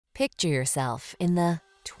Picture yourself in the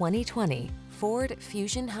 2020 Ford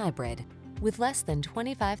Fusion Hybrid. With less than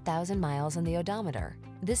 25,000 miles on the odometer,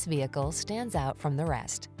 this vehicle stands out from the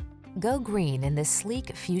rest. Go green in this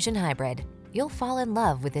sleek Fusion Hybrid. You'll fall in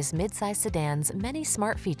love with this midsize sedan's many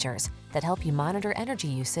smart features that help you monitor energy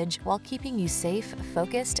usage while keeping you safe,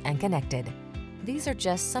 focused, and connected. These are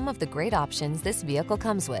just some of the great options this vehicle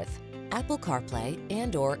comes with: Apple CarPlay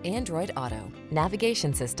and/or Android Auto,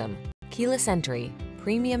 navigation system, keyless entry,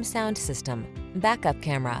 premium sound system, backup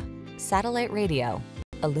camera, satellite radio,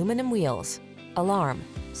 aluminum wheels, alarm,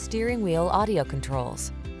 steering wheel audio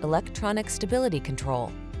controls, electronic stability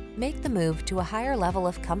control. Make the move to a higher level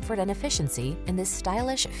of comfort and efficiency in this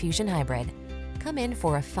stylish Fusion Hybrid. Come in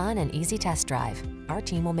for a fun and easy test drive. Our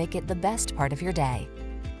team will make it the best part of your day.